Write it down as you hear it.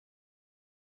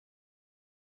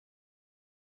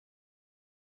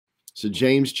So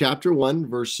James chapter 1,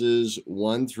 verses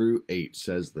 1 through 8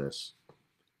 says this.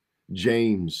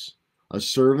 James, a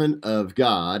servant of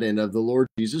God and of the Lord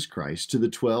Jesus Christ, to the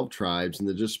 12 tribes in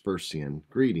the Dispersion,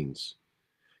 greetings.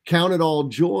 Count it all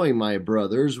joy, my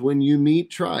brothers, when you meet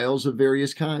trials of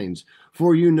various kinds,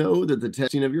 for you know that the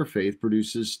testing of your faith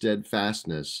produces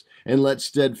steadfastness. And let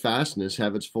steadfastness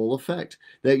have its full effect,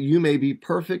 that you may be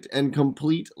perfect and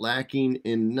complete, lacking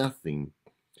in nothing.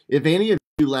 If any of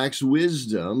you lacks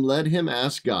wisdom, let him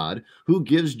ask God, who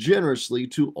gives generously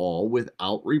to all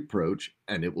without reproach,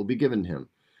 and it will be given him.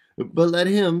 But let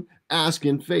him ask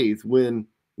in faith, with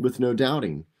no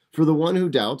doubting. For the one who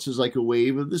doubts is like a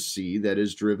wave of the sea that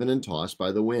is driven and tossed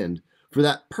by the wind. For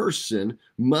that person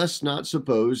must not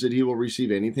suppose that he will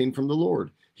receive anything from the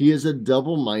Lord. He is a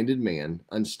double-minded man,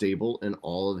 unstable in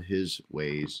all of his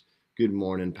ways. Good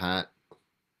morning, Pat.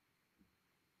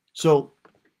 So,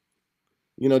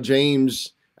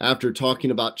 James, after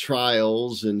talking about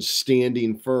trials and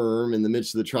standing firm in the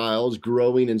midst of the trials,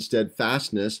 growing in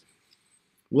steadfastness,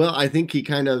 well, I think he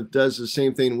kind of does the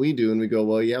same thing we do, and we go,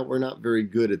 well, yeah, we're not very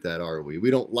good at that, are we? We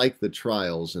don't like the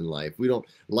trials in life. We don't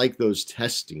like those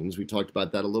testings. We talked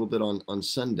about that a little bit on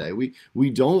Sunday. We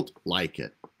don't like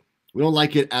it. We don't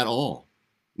like it at all.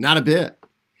 Not a bit.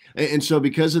 And so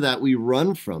because of that, we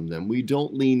run from them. We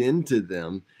don't lean into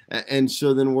them. And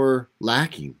so then we're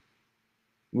lacking.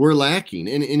 We're lacking.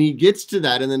 And he gets to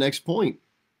that in the next point.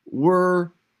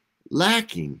 We're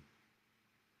lacking.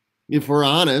 If we're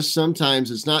honest,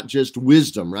 sometimes it's not just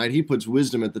wisdom, right? He puts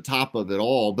wisdom at the top of it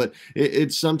all, but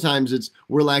sometimes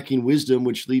we're lacking wisdom,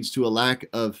 which leads to a lack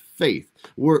of faith.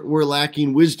 We're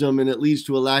lacking wisdom, and it leads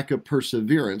to a lack of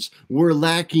perseverance. We're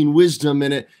lacking wisdom,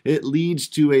 and it leads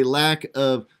to a lack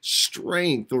of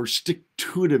strength or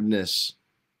stick-to-itiveness.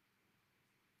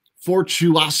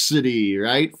 Fortuosity,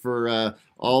 right? For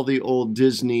all the old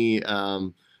Disney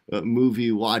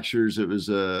movie watchers, it was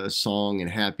a song in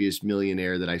Happiest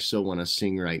Millionaire that I so want to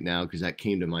sing right now because that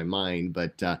came to my mind.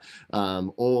 But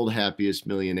old Happiest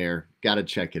Millionaire, got to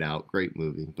check it out. Great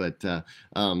movie. But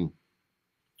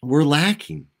we're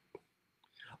lacking.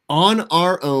 On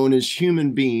our own as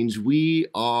human beings, we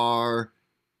are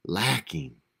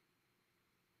lacking.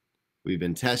 We've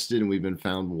been tested and we've been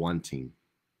found wanting.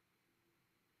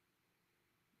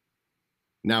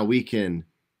 Now we can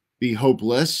be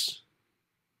hopeless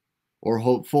or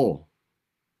hopeful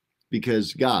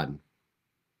because God.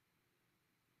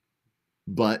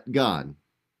 But God.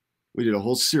 We did a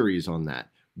whole series on that.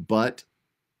 But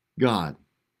God.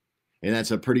 And that's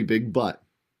a pretty big but.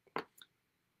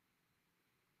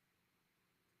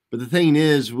 But the thing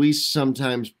is, we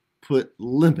sometimes put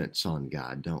limits on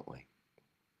God, don't we?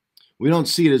 We don't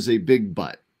see it as a big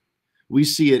but. We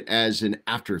see it as an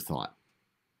afterthought.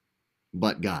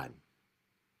 But God.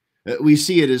 We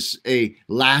see it as a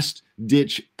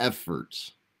last-ditch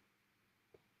effort.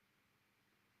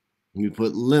 We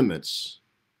put limits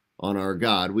on our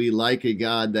God. We like a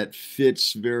God that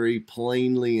fits very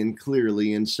plainly and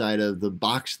clearly inside of the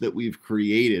box that we've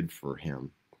created for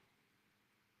him.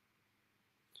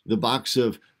 The box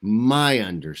of my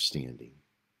understanding.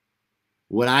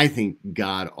 What I think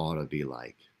God ought to be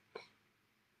like.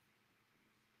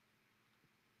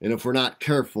 And if we're not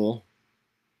careful,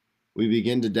 we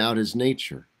begin to doubt his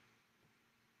nature.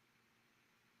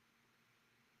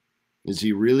 Is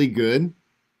he really good?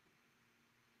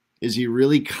 Is he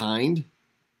really kind?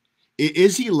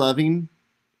 Is he loving?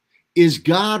 Is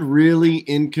God really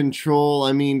in control?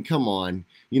 I mean, come on.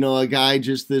 A guy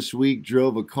just this week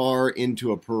drove a car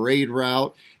into a parade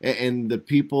route, and the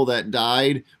people that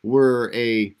died were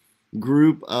a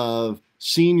group of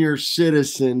senior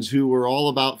citizens who were all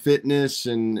about fitness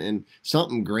and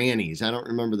something grannies. I don't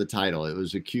remember the title. It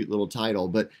was a cute little title,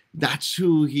 but that's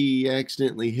who he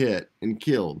accidentally hit and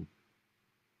killed.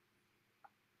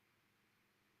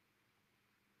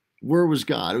 Where was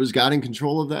God? Was God in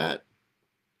control of that?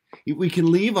 We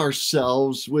can leave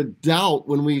ourselves with doubt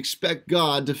when we expect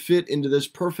God to fit into this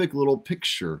perfect little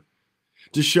picture,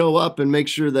 to show up and make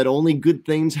sure that only good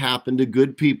things happen to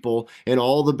good people and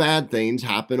all the bad things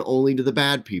happen only to the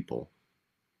bad people.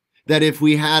 That if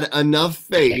we had enough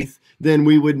faith, then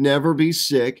we would never be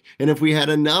sick. And if we had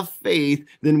enough faith,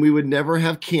 then we would never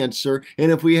have cancer.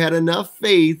 And if we had enough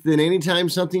faith, then anytime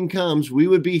something comes, we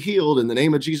would be healed in the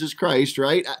name of Jesus Christ,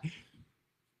 right?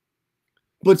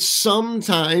 But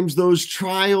sometimes those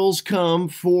trials come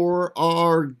for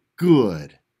our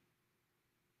good.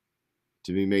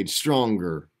 To be made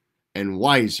stronger and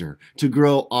wiser, to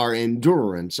grow our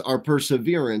endurance, our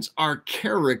perseverance, our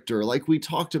character, like we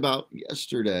talked about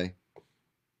yesterday.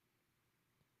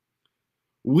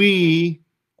 We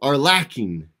are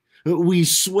lacking. We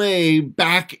sway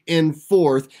back and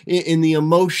forth in the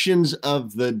emotions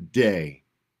of the day.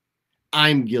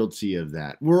 I'm guilty of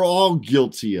that. We're all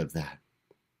guilty of that.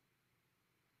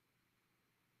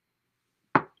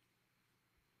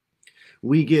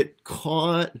 We get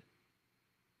caught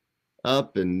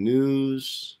up in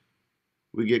news.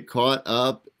 We get caught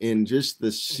up in just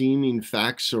the seeming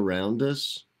facts around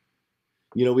us.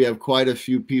 You know, we have quite a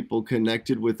few people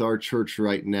connected with our church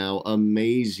right now,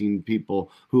 amazing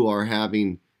people who are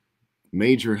having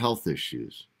major health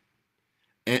issues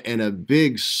and a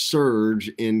big surge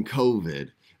in COVID,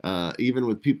 even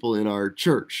with people in our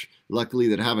church, luckily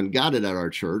that haven't got it at our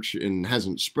church and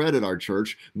hasn't spread at our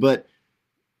church, but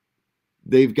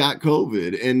they've got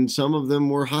COVID and some of them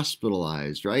were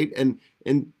hospitalized, right?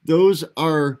 And those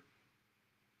are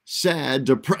sad,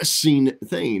 depressing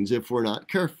things if we're not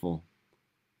careful.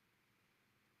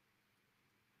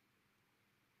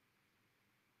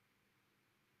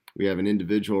 We have an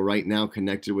individual right now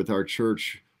connected with our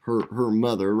church, her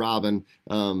mother, Robin.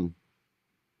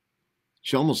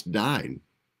 She almost died.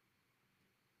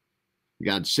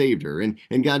 God saved her,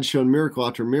 and God's shown miracle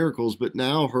after miracles, but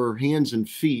now her hands and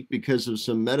feet, because of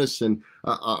some medicine,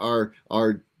 are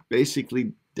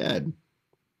basically dead,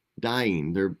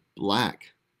 dying. They're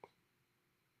black,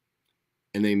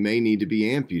 and they may need to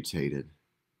be amputated.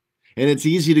 And it's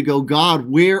easy to go, God,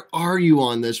 where are you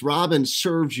on this? Robin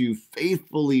served you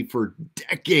faithfully for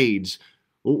decades.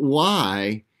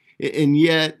 Why? And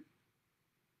yet,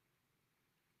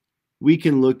 we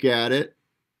can look at it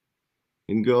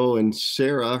and go, and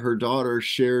Sarah, her daughter,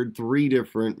 shared 3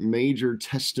 different major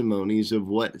testimonies of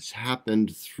what's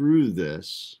happened through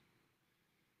this,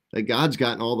 that God's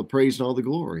gotten all the praise and all the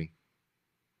glory.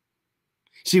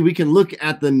 See, we can look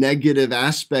at the negative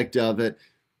aspect of it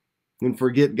and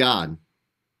forget God,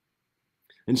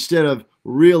 instead of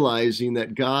realizing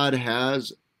that God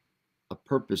has a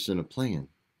purpose and a plan.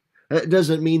 It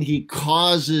doesn't mean he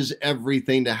causes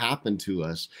everything to happen to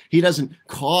us. He doesn't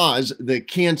cause the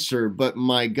cancer, but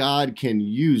my God can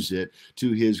use it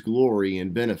to his glory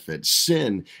and benefit.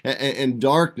 Sin and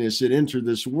darkness that entered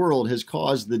this world has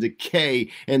caused the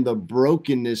decay and the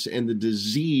brokenness and the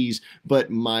disease, but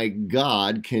my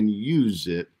God can use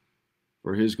it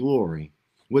for his glory.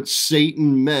 What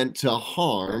Satan meant to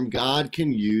harm, God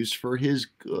can use for his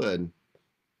good.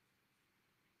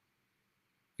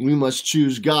 We must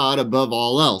choose God above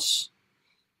all else,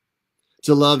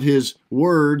 to love his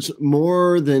words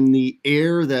more than the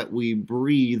air that we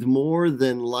breathe, more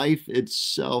than life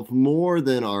itself, more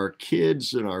than our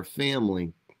kids and our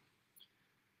family.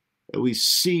 That we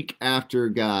seek after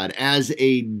God. As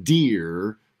a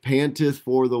deer panteth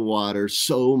for the water,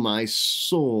 so my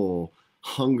soul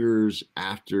hungers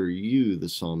after you, the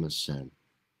psalmist said.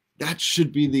 That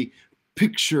should be the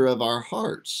picture of our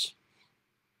hearts.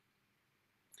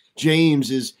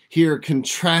 James is here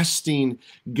contrasting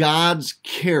God's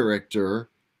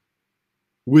character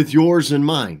with yours and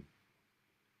mine.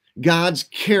 God's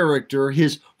character,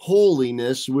 his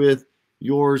holiness, with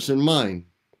yours and mine.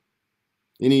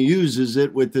 And he uses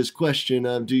it with this question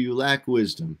of, do you lack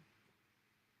wisdom?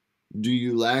 Do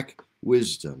you lack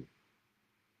wisdom?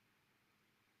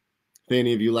 If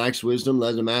any of you lacks wisdom,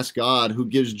 let him ask God, who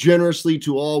gives generously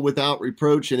to all without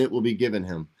reproach, and it will be given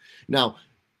him. Now,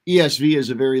 ESV is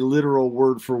a very literal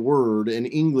word for word. In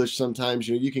English, sometimes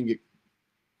you can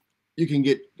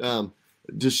get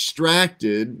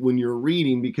distracted when you're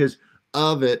reading because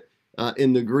of it.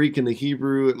 In the Greek and the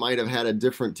Hebrew, it might have had a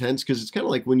different tense, because it's kind of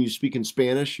like when you speak in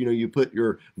Spanish. You put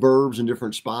your verbs in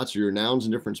different spots or your nouns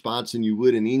in different spots than you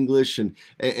would in English,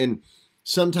 and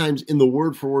sometimes in the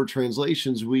word for word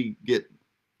translations we get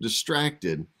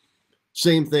distracted.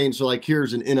 Same thing. So like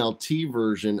here's an NLT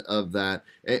version of that,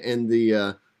 and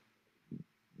the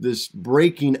this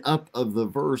breaking up of the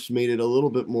verse made it a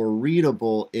little bit more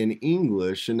readable in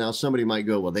English. And now somebody might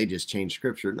go, well, they just changed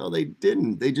scripture. No, they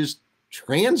didn't. They just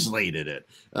translated it.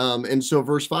 And so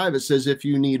verse 5, it says, if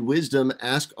you need wisdom,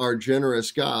 ask our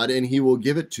generous God, and he will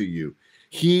give it to you.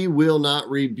 He will not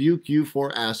rebuke you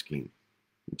for asking.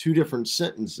 2 different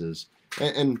sentences.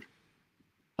 And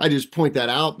I just point that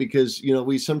out because,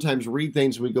 we sometimes read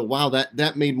things and we go, wow,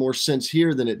 that made more sense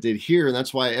here than it did here. And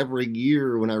that's why every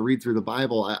year when I read through the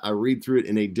Bible, I read through it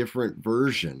in a different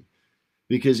version,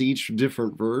 because each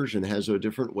different version has a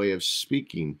different way of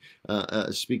speaking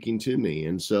to me.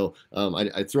 And so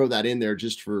I throw that in there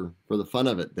just for the fun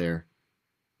of it there.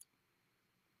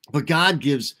 But God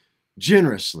gives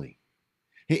generously.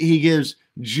 He gives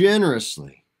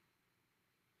generously.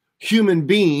 Human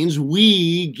beings,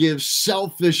 we give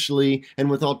selfishly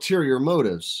and with ulterior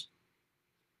motives.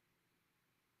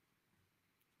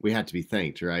 We have to be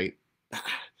thanked, right?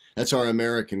 That's our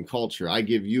American culture. I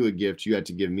give you a gift, you have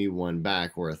to give me one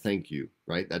back, or a thank you,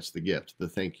 right? That's the gift, the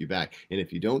thank you back. And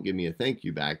if you don't give me a thank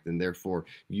you back, then therefore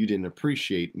you didn't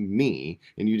appreciate me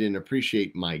and you didn't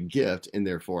appreciate my gift. And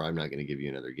therefore I'm not going to give you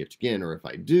another gift again. Or if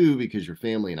I do because you're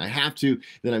family and I have to,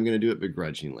 then I'm going to do it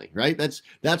begrudgingly, right?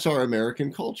 That's our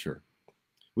American culture.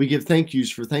 We give thank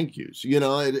yous for thank yous.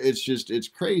 It's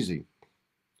crazy.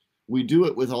 We do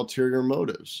it with ulterior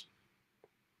motives.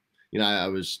 I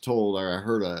was told, or I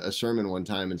heard a sermon one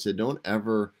time and said, don't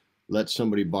ever let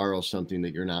somebody borrow something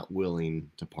that you're not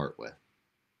willing to part with.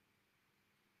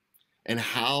 And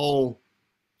how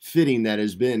fitting that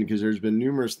has been, because there's been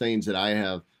numerous things that I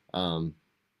have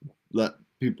let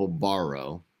people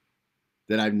borrow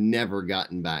that I've never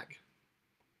gotten back.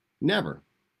 Never.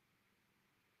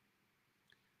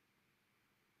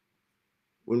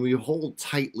 When we hold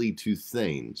tightly to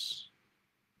things,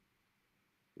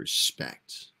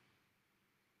 respect.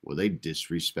 Well, they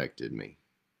disrespected me.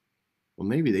 Well,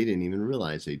 maybe they didn't even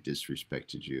realize they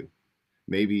disrespected you.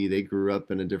 Maybe they grew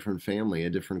up in a different family, a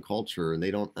different culture, and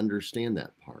they don't understand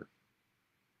that part.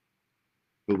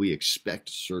 But we expect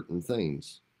certain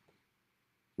things.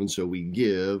 And so we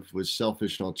give with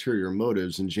selfish and ulterior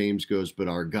motives. And James goes, but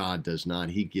our God does not.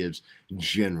 He gives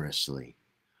generously.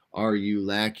 Are you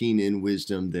lacking in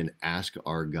wisdom? Then ask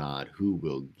our God, who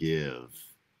will give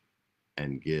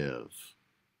and give.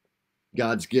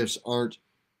 God's gifts aren't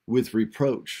with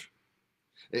reproach.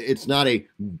 It's not a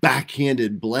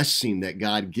backhanded blessing that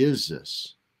God gives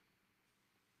us.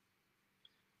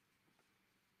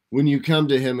 When you come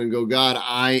to him and go, God,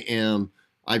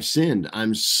 I've sinned.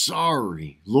 I'm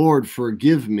sorry. Lord,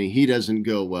 forgive me. He doesn't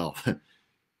go, well, I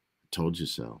told you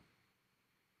so.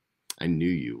 I knew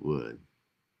you would.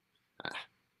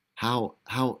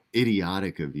 How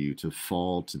idiotic of you to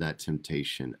fall to that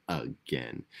temptation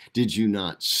again. Did you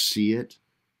not see it?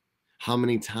 How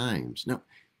many times? No,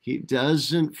 he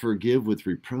doesn't forgive with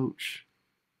reproach.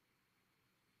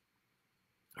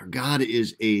 Our God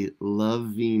is a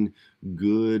loving,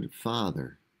 good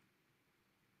Father.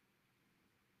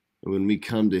 When we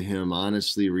come to him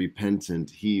honestly repentant,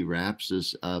 he wraps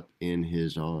us up in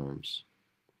his arms.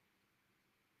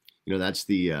 That's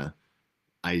the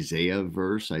Isaiah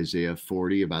verse, Isaiah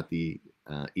 40, about the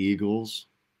eagles.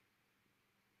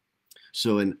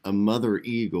 So a mother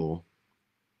eagle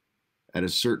at a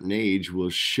certain age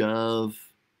will shove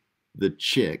the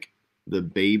chick, the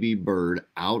baby bird,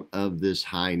 out of this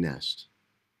high nest.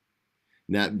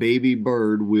 And that baby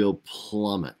bird will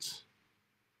plummet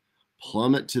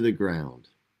to the ground.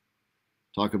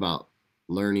 Talk about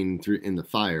learning in the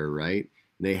fire, right?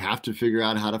 They have to figure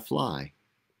out how to fly.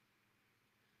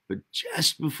 But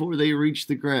just before they reach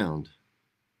the ground,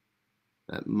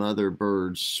 that mother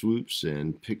bird swoops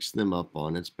in, picks them up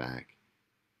on its back,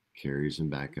 carries them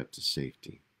back up to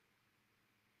safety.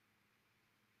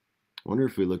 I wonder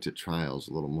if we looked at trials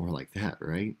a little more like that,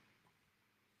 right?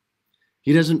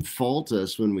 He doesn't fault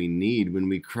us when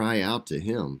we cry out to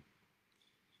him.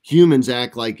 Humans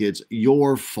act like it's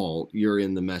your fault you're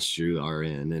in the mess you are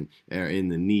in and are in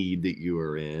the need that you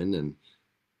are in. And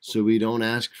so we don't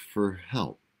ask for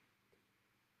help.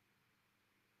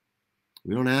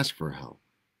 We don't ask for help.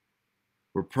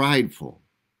 We're prideful.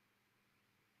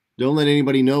 Don't let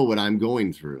anybody know what I'm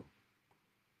going through.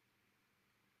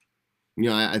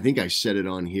 I think I said it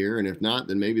on here, and if not,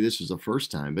 then maybe this is the first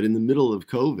time. But in the middle of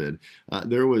COVID,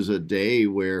 there was a day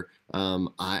where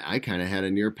I kind of had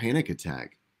a near panic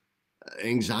attack.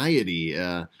 Anxiety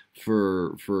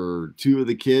for two of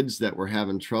the kids that were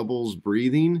having troubles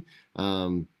breathing.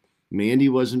 Mandy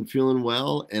wasn't feeling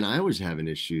well, and I was having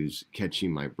issues catching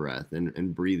my breath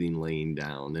and breathing laying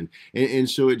down. And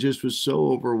so it just was so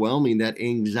overwhelming that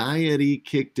anxiety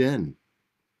kicked in.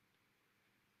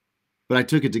 But I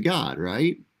took it to God,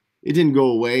 right? It didn't go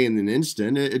away in an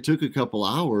instant. It took a couple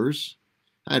hours.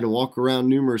 I had to walk around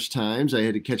numerous times. I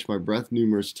had to catch my breath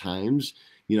numerous times.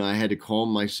 I had to calm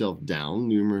myself down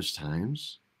numerous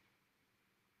times.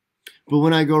 But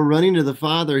when I go running to the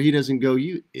Father, he doesn't go,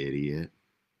 you idiot.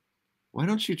 Why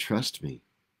don't you trust me?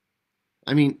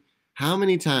 I mean, how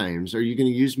many times are you going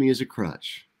to use me as a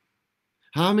crutch?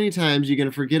 How many times are you going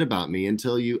to forget about me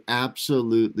until you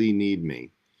absolutely need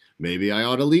me? Maybe I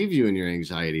ought to leave you in your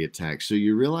anxiety attack so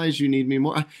you realize you need me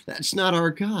more. That's not our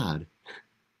God.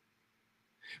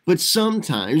 But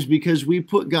sometimes, because we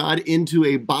put God into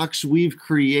a box we've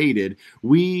created,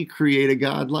 we create a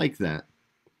God like that.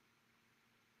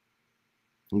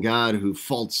 A God who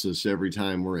faults us every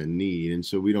time we're in need, and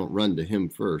so we don't run to him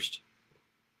first.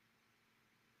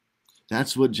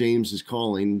 That's what James is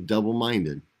calling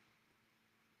double-minded.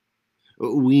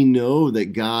 We know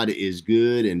that God is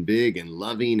good and big and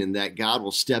loving, and that God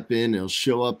will step in and he'll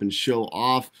show up and show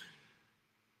off,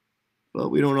 but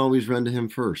we don't always run to him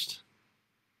first.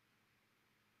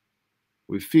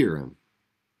 We fear him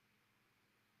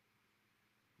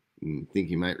and think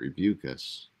he might rebuke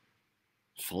us,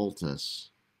 fault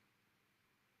us.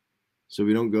 So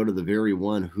we don't go to the very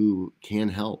one who can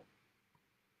help,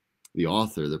 the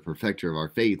author, the perfecter of our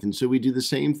faith. And so we do the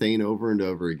same thing over and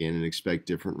over again and expect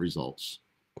different results.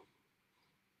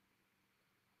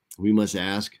 We must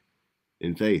ask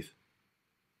in faith.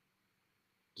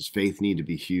 Does faith need to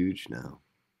be huge? No.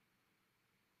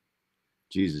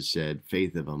 Jesus said,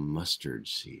 faith of a mustard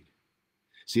seed.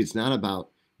 See, it's not about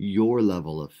your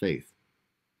level of faith.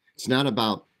 It's not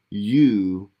about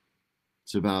you.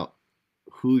 It's about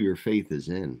who your faith is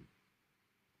in.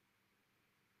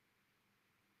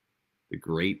 The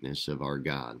greatness of our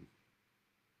God.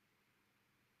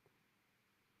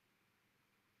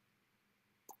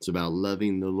 It's about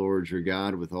loving the Lord your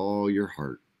God with all your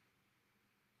heart,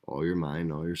 all your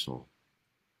mind, all your soul.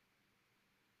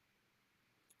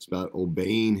 It's about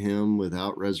obeying him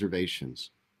without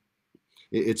reservations.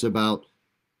 It's about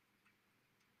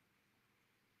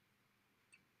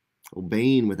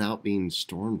obeying without being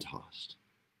storm-tossed.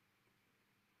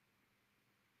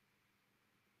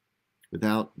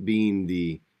 Without being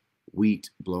the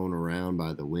wheat blown around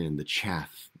by the wind, the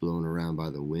chaff blown around by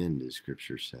the wind, as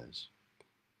Scripture says.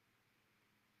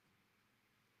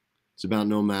 It's about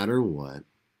no matter what,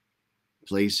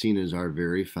 placing as our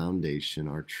very foundation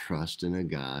our trust in a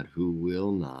God who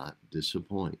will not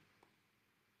disappoint.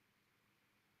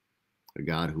 A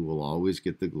God who will always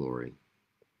get the glory.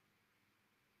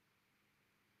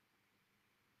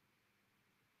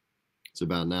 It's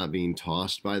about not being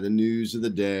tossed by the news of the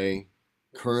day,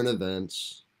 current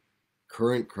events,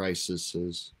 current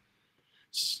crises.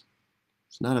 It's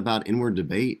not about inward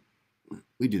debate.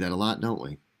 We do that a lot, don't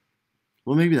we?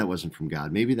 Well, maybe that wasn't from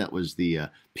God. Maybe that was the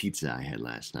pizza I had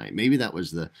last night. Maybe that was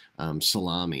the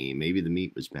salami. Maybe the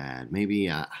meat was bad. Maybe,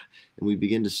 and we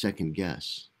begin to second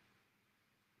guess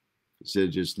instead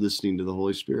of just listening to the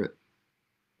Holy Spirit.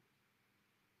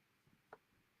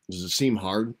 Does it seem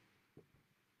hard?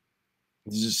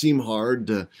 Does it seem hard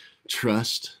to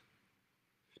trust?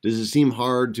 Does it seem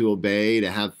hard to obey,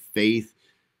 to have faith,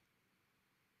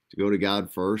 to go to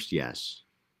God first? Yes.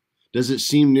 Does it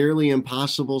seem nearly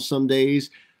impossible some days?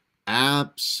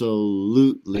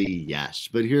 Absolutely yes.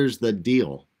 But here's the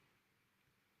deal.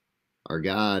 Our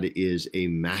God is a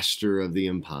master of the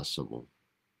impossible.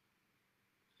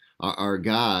 Our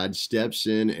God steps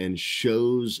in and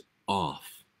shows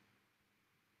off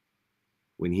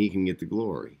when he can get the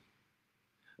glory.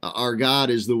 Our God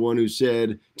is the one who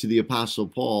said to the Apostle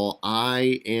Paul,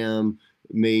 I am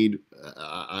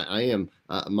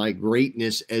my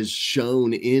greatness as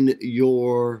shown in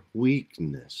your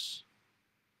weakness.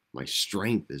 My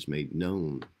strength is made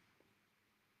known.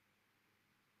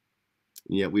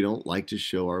 And yet we don't like to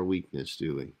show our weakness,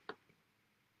 do we?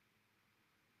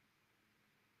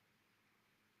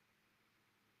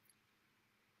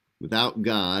 Without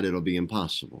God, it'll be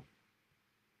impossible.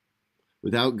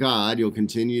 Without God, you'll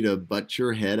continue to butt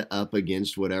your head up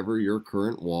against whatever your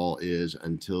current wall is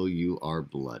until you are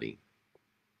bloody.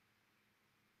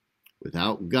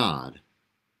 Without God,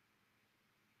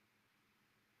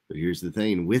 but here's the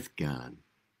thing, with God,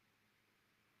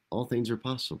 all things are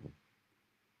possible.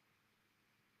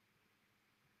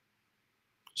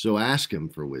 So ask him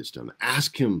for wisdom,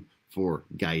 ask him for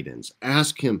guidance,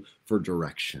 ask him for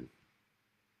direction.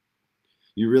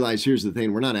 You realize, here's the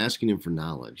thing, we're not asking him for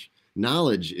knowledge.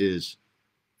 Knowledge is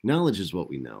what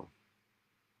we know.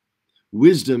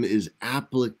 Wisdom is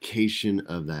application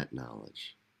of that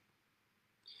knowledge.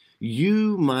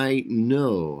 You might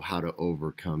know how to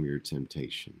overcome your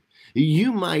temptation.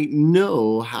 You might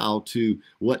know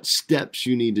what steps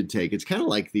you need to take. It's kind of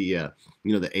like the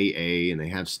AA, and they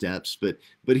have steps. But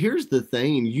here's the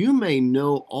thing: you may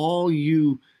know all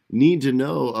you need to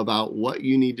know about what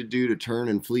you need to do to turn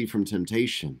and flee from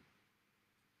temptation.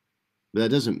 But that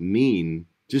doesn't mean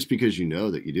just because you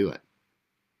know that you do it.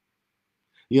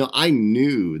 I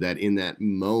knew that in that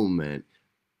moment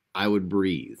I would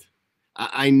breathe.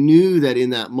 I knew that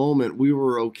in that moment we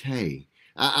were okay.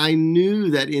 I knew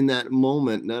that in that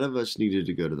moment none of us needed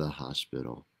to go to the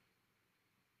hospital.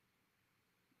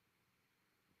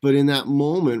 But in that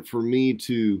moment, for me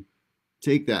to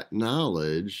take that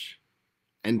knowledge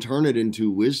and turn it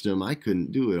into wisdom, I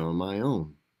couldn't do it on my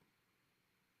own.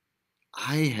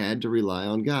 I had to rely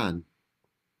on God.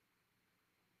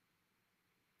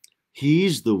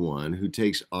 He's the one who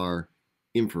takes our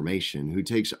information, who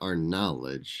takes our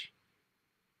knowledge,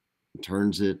 and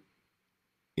turns it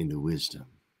into wisdom.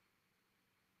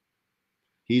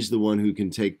 He's the one who can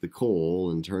take the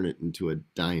coal and turn it into a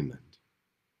diamond.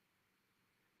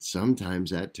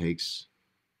 Sometimes that takes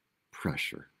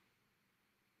pressure.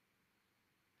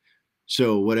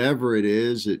 So whatever it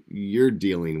is that you're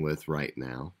dealing with right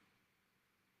now,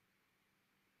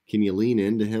 can you lean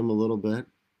into him a little bit?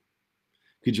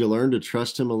 Could you learn to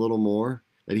trust him a little more?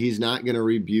 That he's not going to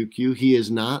rebuke you. He is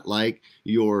not like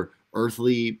your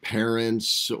earthly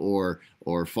parents or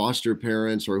foster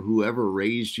parents or whoever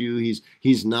raised you.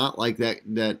 He's not like that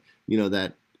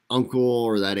uncle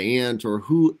or that aunt or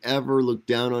whoever looked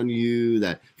down on you,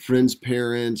 that friend's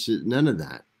parents, none of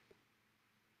that.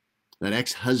 That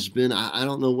ex-husband, I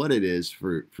don't know what it is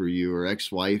for you, or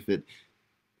ex-wife.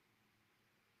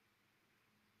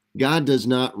 God does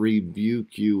not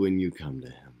rebuke you when you come to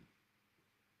him.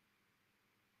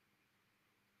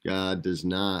 God does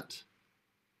not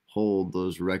hold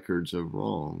those records of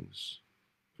wrongs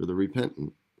for the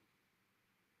repentant.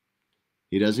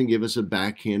 He doesn't give us a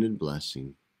backhanded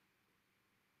blessing.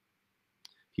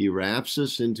 He wraps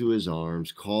us into his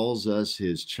arms, calls us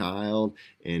his child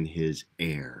and his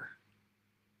heir.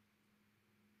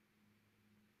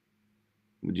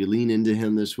 Would you lean into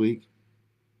him this week?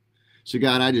 So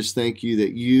God, I just thank you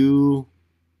that you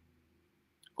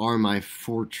are my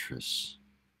fortress,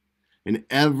 an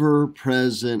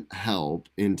ever-present help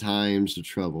in times of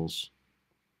troubles.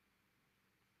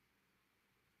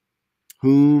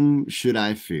 Whom should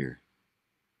I fear?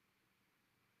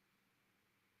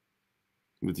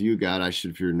 With you, God, I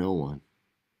should fear no one.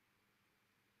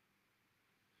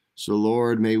 So,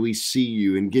 Lord, may we see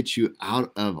you and get you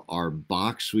out of our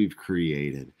box we've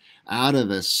created, out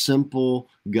of a simple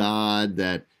God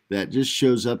that just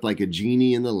shows up like a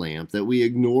genie in the lamp, that we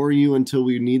ignore you until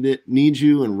we need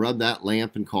you and rub that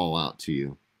lamp and call out to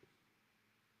you.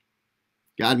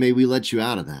 God, may we let you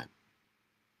out of that.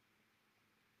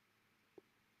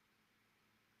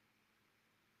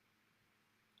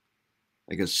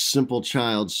 Like a simple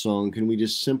child's song, can we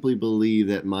just simply believe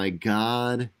that my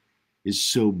God is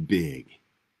so big,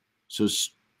 so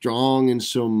strong, and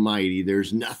so mighty.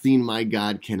 There's nothing my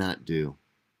God cannot do.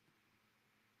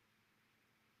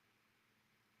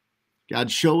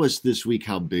 God, show us this week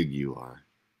how big you are.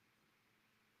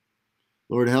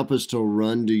 Lord, help us to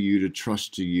run to you, to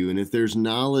trust to you. And if there's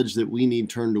knowledge that we need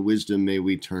turn to wisdom, may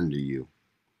we turn to you.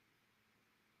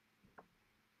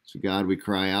 So God, we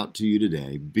cry out to you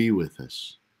today. Be with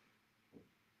us.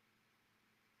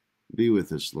 Be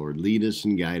with us, Lord. Lead us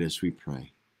and guide us, we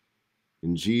pray.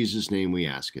 In Jesus' name we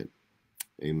ask it.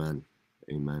 Amen.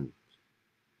 Amen.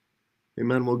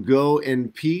 Amen. We'll go in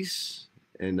peace,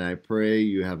 and I pray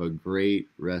you have a great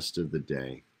rest of the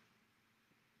day.